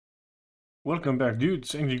Welcome back,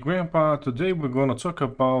 dudes. Angry Grandpa. Today we're gonna talk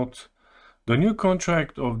about the new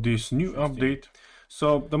contract of this new update.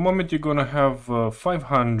 So the moment you're gonna have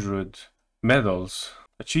 500 medals,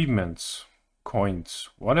 achievements, coins,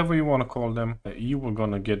 whatever you wanna call them, you were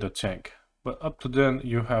gonna get a tank. But up to then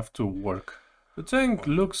you have to work. The tank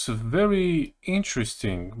looks very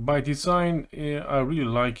interesting. By design, I really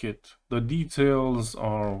like it. The details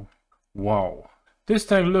are wow. This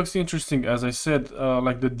tank looks interesting, as I said,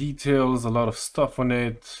 like the details, a lot of stuff on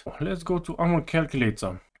it. Let's go to armor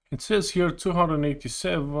calculator. It says here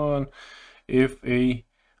 287 if a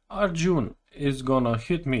Arjun is gonna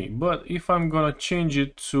hit me, but if I'm gonna change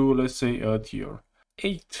it to, let's say, a tier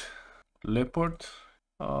 8 leopard,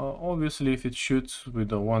 obviously if it shoots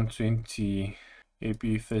with a 120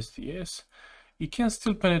 APFSTS, it can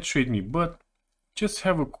still penetrate me, but just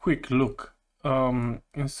have a quick look.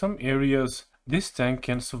 In some areas this tank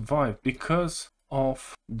can survive because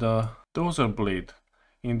of the dozer blade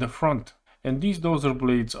in the front, and these dozer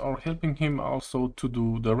blades are helping him also to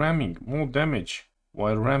do the ramming, more damage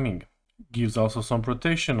while ramming. Gives also some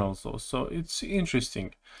protection also, so it's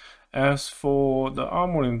interesting. As for the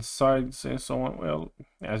armor inside and so on, well,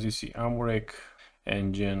 as you see, armor rack,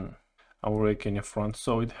 engine, armor rack in the front,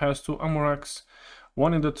 so it has two armor racks,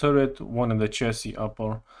 one in the turret, one in the chassis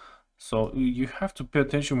upper. So you have to pay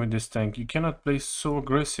attention with this tank. You cannot play so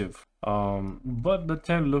aggressive. But the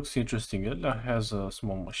tank looks interesting. It has a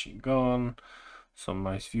small machine gun, some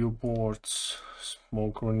nice viewports,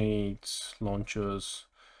 smoke grenades, launchers.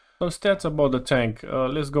 Some stats about the tank.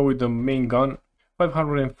 Let's go with the main gun.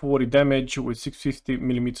 540 damage with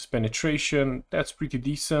 650mm penetration. That's pretty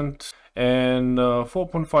decent. And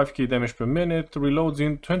 4.5k damage per minute. Reloads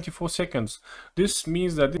in 24 seconds. This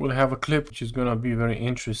means that it will have a clip which is gonna be very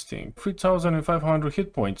interesting. 3500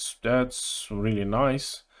 hit points. That's really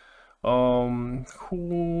nice. Hull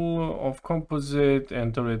of composite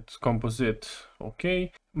and turret composite.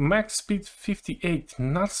 Okay. Max speed 58.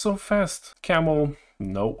 Not so fast. Camo.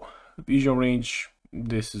 No. Vision range.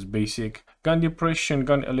 This is basic. Gun depression,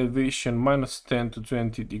 gun elevation -10 to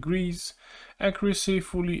 20 degrees. Accuracy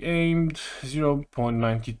fully aimed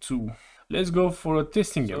 0.92. Let's go for a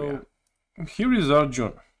testing area. Here is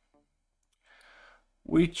Arjun,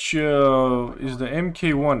 which is the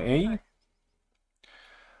mk.ia.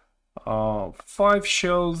 5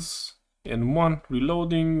 shells and 1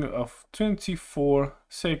 reloading of 24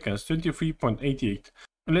 seconds, 23.88.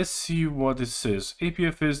 Let's see what it says.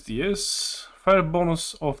 APFSDS, fire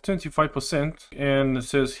bonus of 25%, and it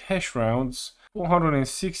says hash rounds,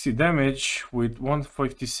 460 damage with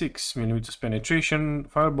 156mm penetration,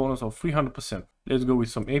 fire bonus of 300%. Let's go with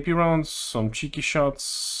some AP rounds, some cheeky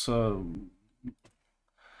shots.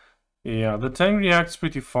 Yeah, the tank reacts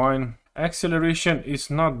pretty fine. Acceleration is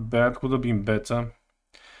not bad, could have been better.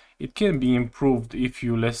 It can be improved if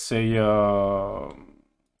you, let's say,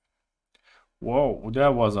 whoa,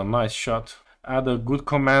 that was a nice shot. Add a good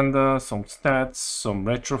commander, some stats, some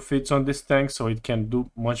retrofits on this tank so it can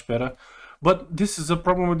do much better. But this is a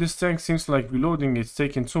problem with this tank. Seems like reloading is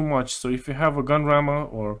taking too much. So if you have a gun rammer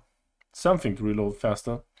or something to reload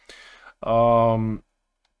faster,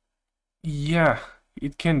 yeah,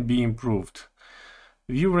 it can be improved.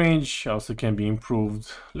 View range also can be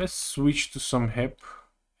improved. Let's switch to some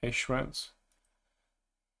hash rounds.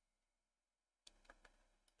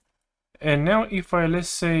 And now if I, let's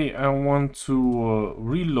say I want to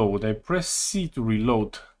reload, I press C to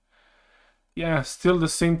reload. Yeah, still the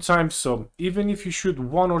same time, so even if you shoot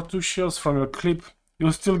 1 or 2 shells from your clip,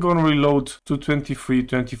 you're still gonna reload to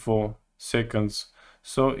 23-24 seconds.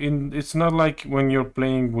 So it's not like when you're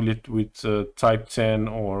playing with it with Type 10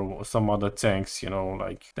 or some other tanks, you know,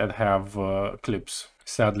 like that have clips.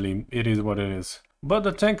 Sadly, it is what it is. But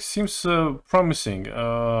the tank seems promising.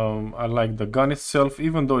 I like the gun itself,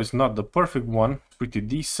 even though it's not the perfect one. Pretty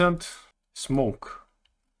decent. Smoke.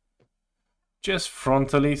 Just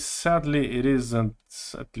frontally. Sadly, it isn't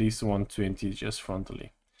at least 120 just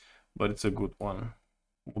frontally. But it's a good one.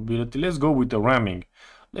 Mobility. Let's go with the ramming.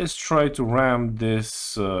 Let's try to ram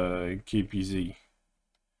this KPZ.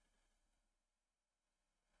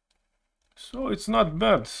 So it's not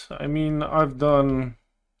bad. I mean, I've done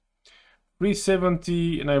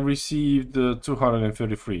 370 and I received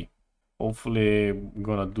 233. Hopefully I'm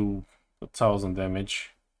gonna do 1000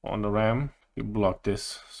 damage on the ram. We block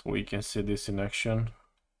this so we can see this in action.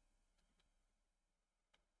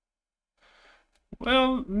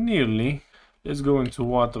 Well, nearly. Let's go into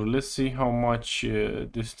water. Let's see how much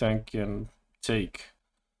this tank can take.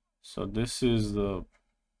 So this is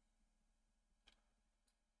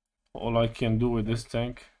all I can do with this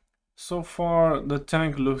tank. So far the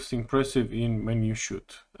tank looks impressive in when you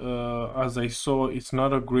shoot. As I saw, it's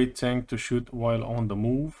not a great tank to shoot while on the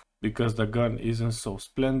move because the gun isn't so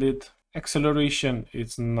splendid. Acceleration,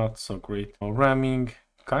 it's not so great. Ramming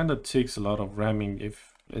kind of takes a lot of ramming.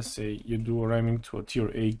 If let's say you do a ramming to a tier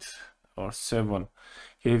 8 or 7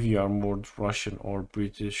 heavy armored Russian or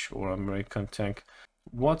British or American tank.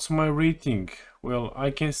 What's my rating? Well, I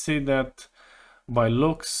can say that by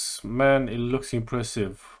looks, man, it looks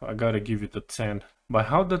impressive. I gotta give it a 10. By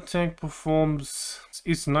how the tank performs,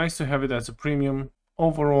 it's nice to have it as a premium.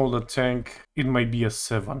 Overall, the tank, it might be a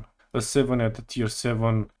 7. A 7 at a tier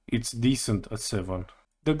 7, it's decent at 7.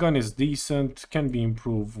 The gun is decent, can be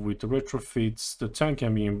improved with retrofits, the tank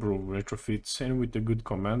can be improved with retrofits and with a good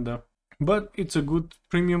commander. But it's a good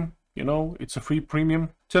premium, you know, it's a free premium.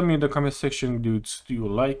 Tell me in the comment section, dudes, do you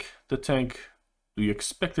like the tank? Do you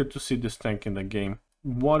expect to see this tank in the game?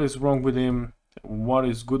 What is wrong with him? What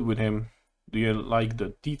is good with him? Do you like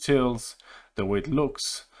the details, the way it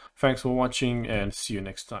looks? Thanks for watching and see you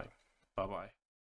next time. Bye bye.